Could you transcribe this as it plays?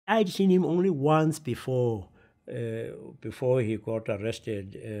I'd seen him only once before he got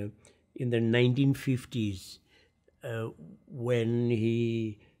arrested in the 1950s when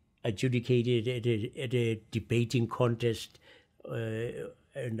he adjudicated at a debating contest,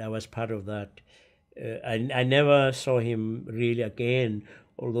 and I was part of that. I never saw him really again,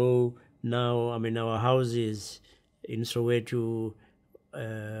 although now, I mean, our houses in Soweto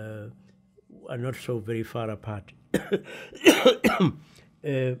are not so very far apart.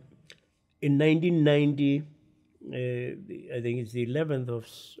 In 1990, I think it's the 11th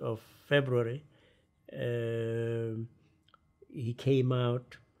of February, he came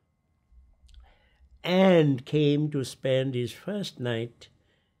out and came to spend his first night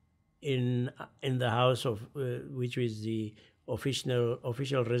in the house of which was the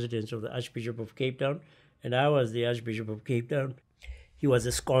official residence of the Archbishop of Cape Town, and I was the Archbishop of Cape Town. He was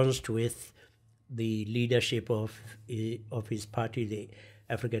ensconced with the leadership of his party, the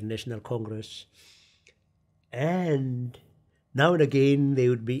African National Congress, and now and again they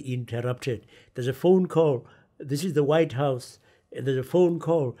would be interrupted. There's a phone call. This is the White House. There's a phone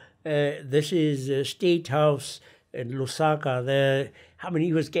call. This is State House in Lusaka. There, I mean,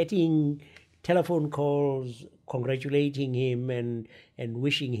 he was getting telephone calls congratulating him and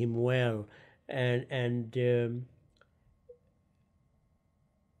wishing him well, and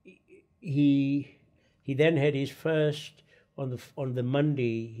he then had his first on the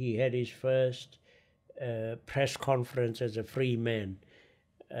Monday. He had his first press conference as a free man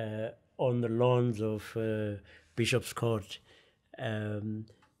on the lawns of Bishop's Court.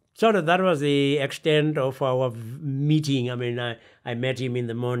 So that was the extent of our meeting. I mean, I met him in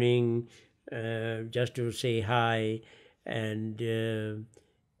the morning just to say hi, and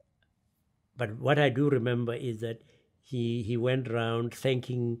but what I do remember is that he went around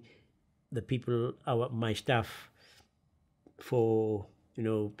thanking the people, my staff, for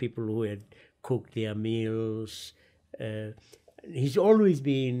people who had cooked their meals. He's always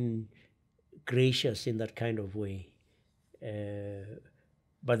been gracious in that kind of way.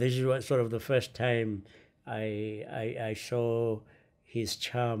 But this was sort of the first time I saw his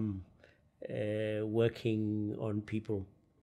charm working on people.